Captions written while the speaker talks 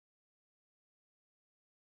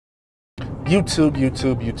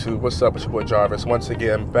YouTube, what's up? It's your boy Jarvis once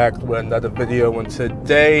again, back with another video, and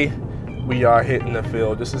today we are hitting the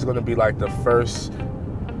field. This is going to be like the first,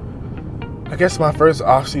 I guess my first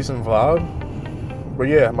off-season vlog. But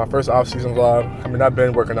yeah, my first off-season vlog. I mean, I've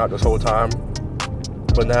been working out this whole time,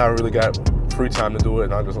 but now I really got free time to do it,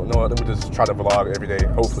 and I just don't know, let me just try to vlog every day.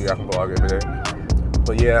 Hopefully I can vlog every day.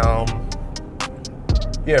 But yeah,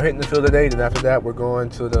 hitting the field today. Then after that, we're going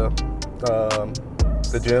to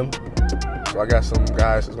the gym. So I got some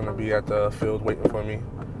guys that's gonna be at the field waiting for me.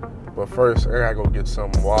 But first, I gotta go get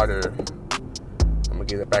some water. I'm gonna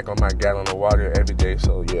get it back on my gallon of water every day,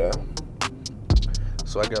 so yeah.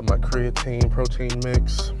 So I got my creatine protein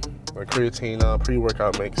mix, my creatine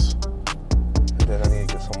pre-workout mix. And then I need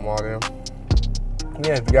to get some water.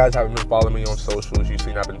 Yeah, if you guys haven't been following me on socials, you've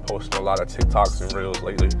seen I've been posting a lot of TikToks and Reels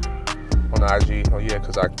lately on IG. Oh yeah,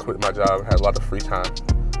 because I quit my job, had a lot of free time.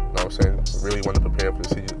 You know what I'm saying? Really want to prepare for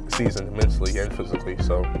the season mentally and physically.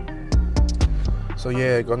 So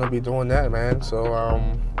yeah, gonna be doing that, man. So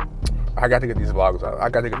I got to get these vlogs out.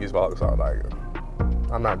 Like,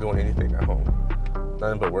 I'm not doing anything at home,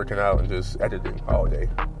 nothing but working out and just editing all day.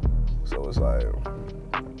 So it's like,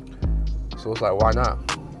 why not?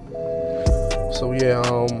 So yeah,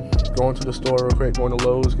 going to the store real quick, going to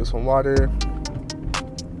Lowe's, get some water.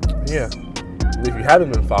 Yeah, if you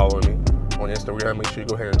haven't been following me on Instagram, make sure you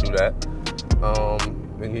go ahead and do that.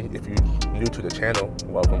 And if you're new to the channel,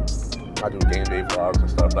 welcome. I do game day vlogs and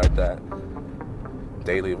stuff like that,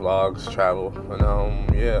 daily vlogs, travel,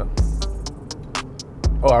 and yeah.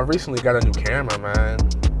 Oh, I recently got a new camera, man.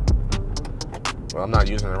 Well, I'm not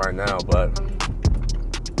using it right now, but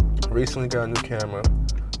recently got a new camera,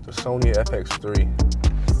 the Sony FX3.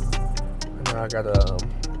 And I got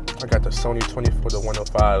the Sony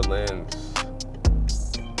 24-105 lens.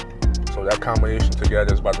 So that combination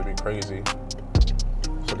together is about to be crazy.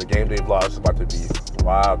 So the game day vlog is about to be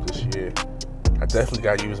wild this year. I definitely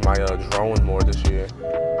got to use my drone more this year.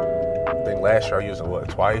 I think last year I used it,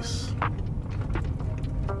 twice?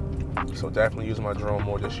 So definitely using my drone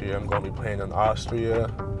more this year. I'm going to be playing in Austria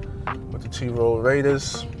with the T-Roll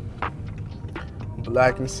Raiders.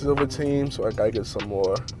 Black and silver team, so I got to get some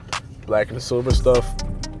more black and silver stuff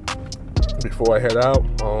before I head out.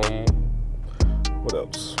 What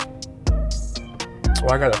else? Oh,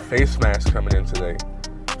 I got a face mask coming in today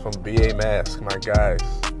from BA Mask, my guys.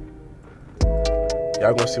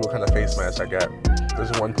 Y'all gonna see what kind of face mask I got. There's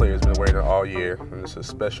one player who's been wearing it all year, and it's a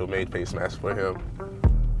special made face mask for him.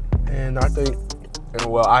 And I think, and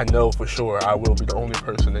well, I know for sure I will be the only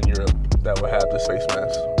person in Europe that will have this face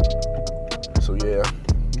mask. So yeah,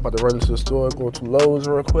 I'm about to run into the store, go to Lowe's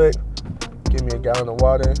real quick, give me a gallon of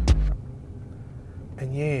water,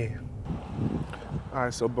 and yeah. All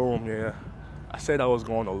right, so boom, yeah. I said I was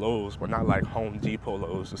going to Lowe's, but not like Home Depot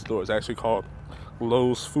Lowe's. The store is actually called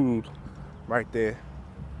Lowe's Food right there.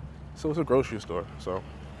 So it's a grocery store. So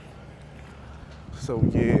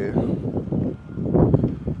yeah.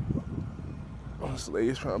 This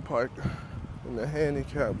lady's trying to park in the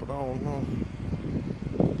handicap, but I don't know.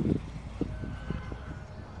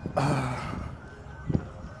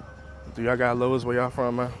 Do y'all got Lowe's where y'all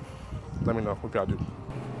from, man? Let me know what y'all do.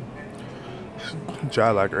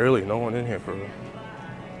 Job like early, no one in here for real.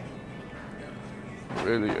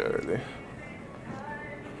 Really early.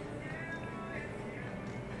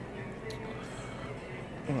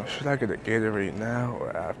 Should I get a Gatorade now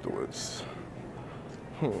or afterwards?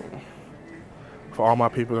 For all my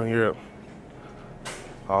people in Europe,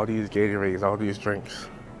 all these Gatorades, all these drinks,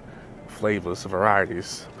 flavors,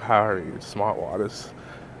 varieties, Powerade, Smart Waters.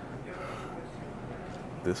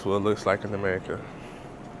 This is what it looks like in America.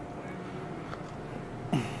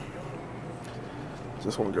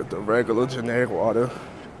 Just want to get the regular generic water.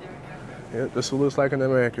 Yep, this is what it looks like in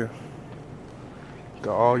America.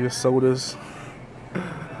 Got all your sodas,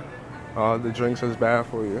 all the drinks that's bad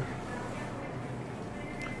for you.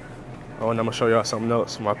 Oh, and I'm gonna show y'all something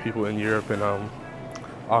else for my people in Europe and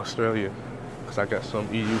Australia, because I got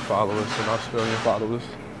some EU followers and Australian followers.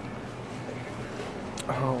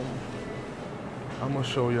 I'm gonna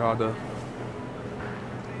show y'all the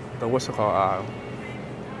what's it called aisle.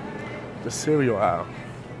 The cereal aisle.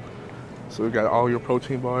 So we got all your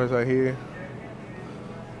protein bars right here.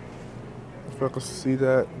 If I can see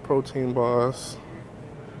that, protein bars,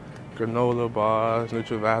 granola bars,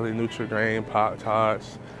 Nutri-Valley, Nutri-Grain,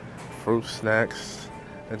 Pop-Tarts, fruit snacks,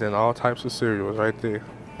 and then all types of cereals right there.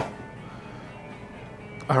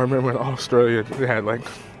 I remember in Australia they had like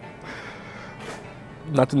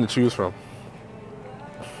nothing to choose from.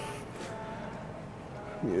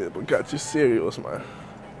 Yeah, but got your cereals, man.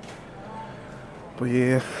 But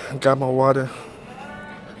yeah, got my water.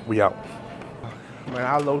 We out. Man,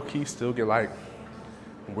 I low-key still get like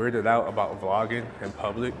weirded out about vlogging in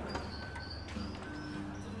public.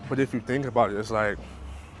 But if you think about it, it's like,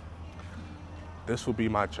 this would be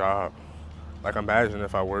my job. Like, imagine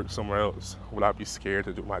if I worked somewhere else. Would I be scared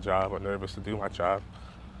to do my job or nervous to do my job?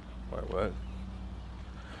 Like, what?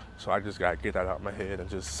 So I just gotta get that out of my head and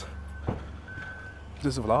just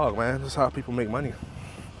vlog, man. This is how people make money.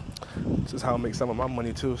 This is how I make some of my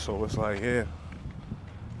money too. So it's like, yeah.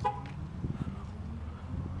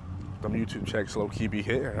 Them YouTube checks low-key be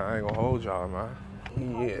hitting. I ain't gonna hold y'all, man.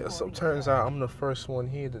 Yeah, so turns out I'm the first one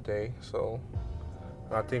here today. So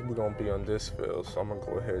I think we're gonna be on this field. So I'm gonna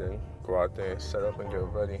go ahead and go out there and set up and get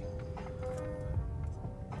ready.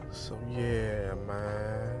 So yeah,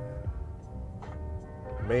 man.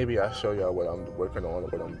 Maybe I'll show y'all what I'm working on,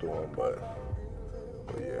 what I'm doing, but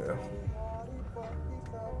yeah.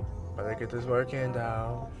 Better get this working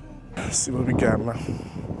down. Let's see what we got,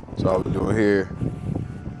 man. So all we're doing here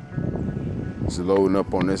is loading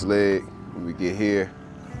up on this leg when we get here.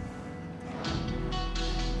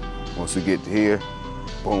 Once we get to here,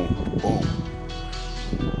 boom, boom.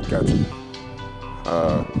 Gotcha.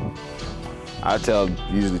 I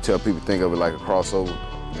usually tell people think of it like a crossover.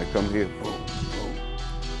 They come here, boom, boom.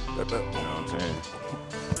 You know what I'm saying?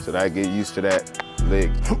 So that I get used to that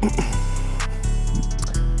leg.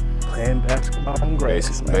 Playing basketball on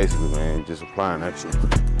grass, man. Basically, man, just applying that shit.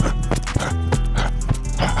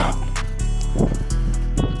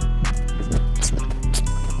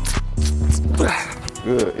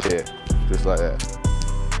 Good, yeah, just like that.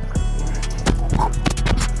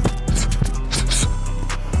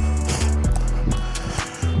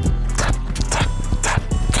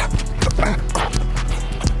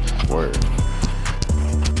 Word.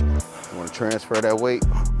 You want to transfer that weight?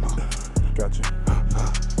 Gotcha.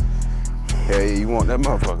 Hell yeah, you want that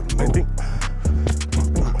motherfucker to move.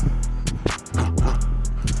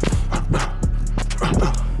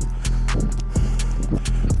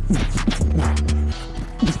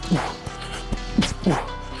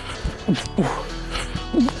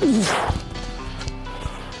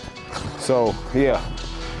 So, yeah,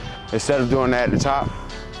 instead of doing that at the top,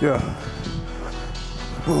 yeah.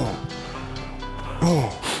 boom, boom,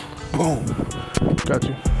 boom. Got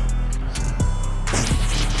you.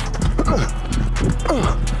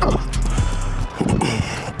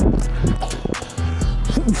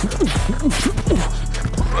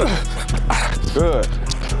 Good.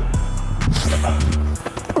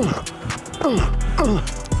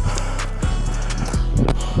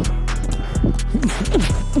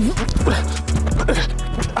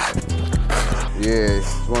 Yeah,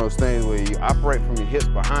 it's one of those things where you operate from your hips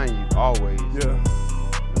behind you always. Yeah.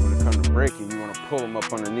 And when it comes to braking, you want to pull them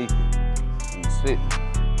up underneath you and sit.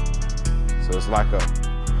 So it's like a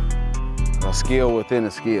skill within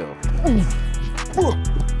a skill.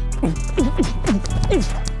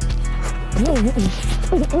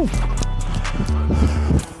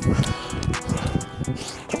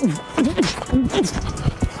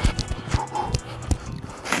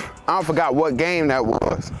 I forgot what game that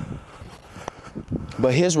was,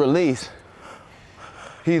 but his release,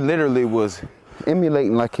 he literally was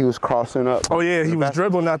emulating like he was crossing up. Oh yeah, he was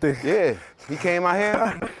dribbling out there. Yeah, he came out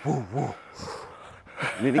here, woo, woo.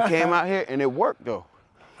 And then he came out here and it worked though.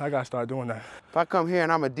 I gotta start doing that. If I come here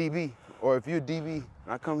and I'm a DB, or if you're a DB and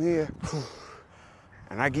I come here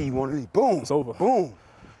and I give you one of these, boom, it's over. Boom.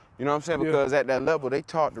 You know what I'm saying? Yeah. Because at that level, they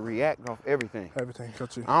taught to react off everything. Everything,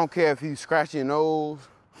 got you. I don't care if you scratch your nose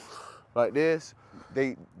like this,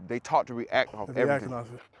 they taught to react off everything. Off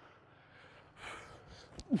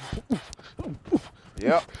it.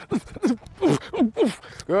 Yep.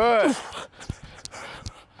 Good.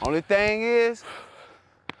 Only thing is,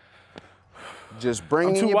 just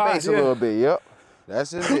bring in your base a little bit. Yep.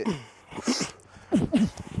 That's just it.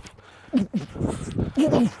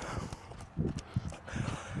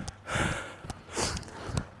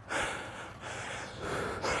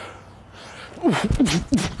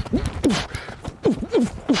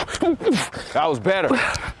 That was better.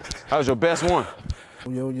 That was your best one.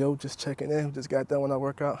 Yo, just checking in. Just got done when I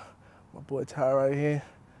work out. My boy Ty right here,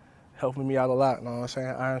 helping me out a lot, you know what I'm saying?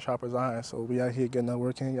 Iron sharpers iron. So we out here getting that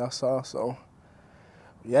work in, y'all saw. So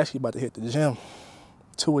we actually about to hit the gym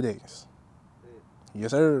 2 days.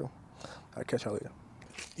 Yes, sir. I'll catch y'all later.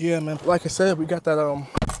 Yeah, man, like I said, we got that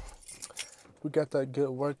good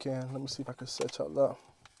work in. Let me see if I can set y'all up.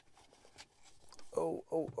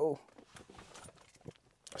 Oh.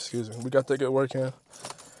 Excuse me. We got that good work in.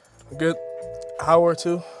 A good hour or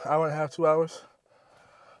two, hour and a half, 2 hours.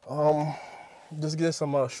 Just getting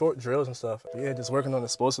some short drills and stuff. Yeah, just working on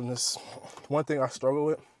explosiveness. One thing I struggle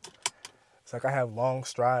with, it's like I have long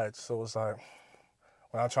strides, so it's like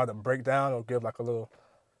when I try to break down or give like a little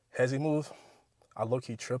hezzy move, I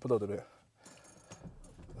low-key trip a little bit.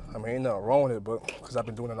 I mean, ain't nothing wrong with it, but because I've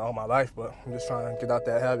been doing it all my life, but I'm just trying to get out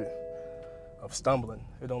that habit of stumbling.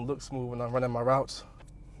 It don't look smooth when I'm running my routes.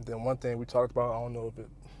 Then one thing we talked about, I don't know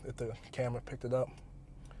if the camera picked it up.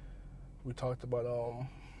 We talked about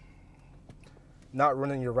not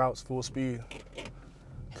running your routes full speed,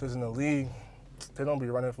 because in the league, they don't be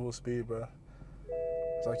running full speed, bro.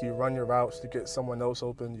 It's like you run your routes to get someone else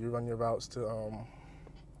open. You run your routes to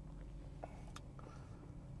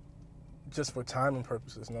just for timing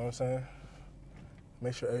purposes, you know what I'm saying?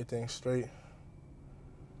 Make sure everything's straight.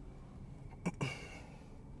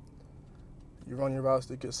 You run your routes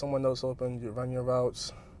to get someone else open. You run your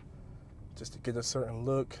routes just to get a certain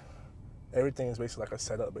look. Everything is basically like a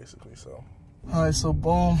setup, basically, so. All right, so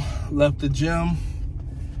boom, left the gym.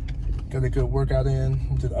 Got a good workout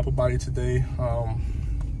in. Did upper body today.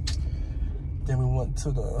 Then we went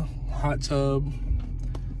to the hot tub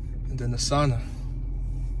and then the sauna.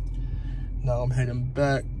 Now I'm heading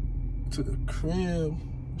back to the crib,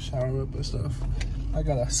 shower up and stuff. I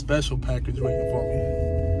got a special package waiting for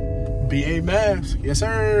me. BA mask, yes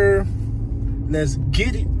sir. Let's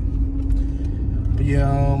get it. But yeah,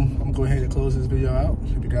 I'm gonna go ahead and close this video out.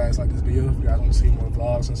 If you guys like this video, if you guys want to see more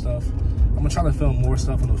vlogs and stuff, I'm gonna try to film more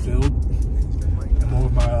stuff in the field and more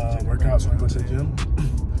of my workouts when I go to the gym.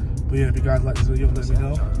 But yeah, if you guys like this video, let me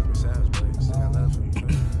know.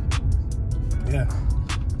 Yeah,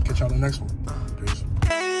 catch y'all in the next one. Peace.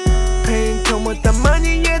 Pain come with the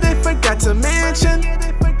money, yeah, they forgot to mention.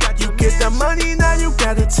 You get the money, now you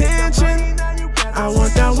got attention. I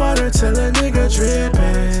want that water till a nigga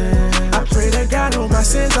drippin'. I pray to God all my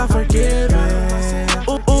sins are forgiven.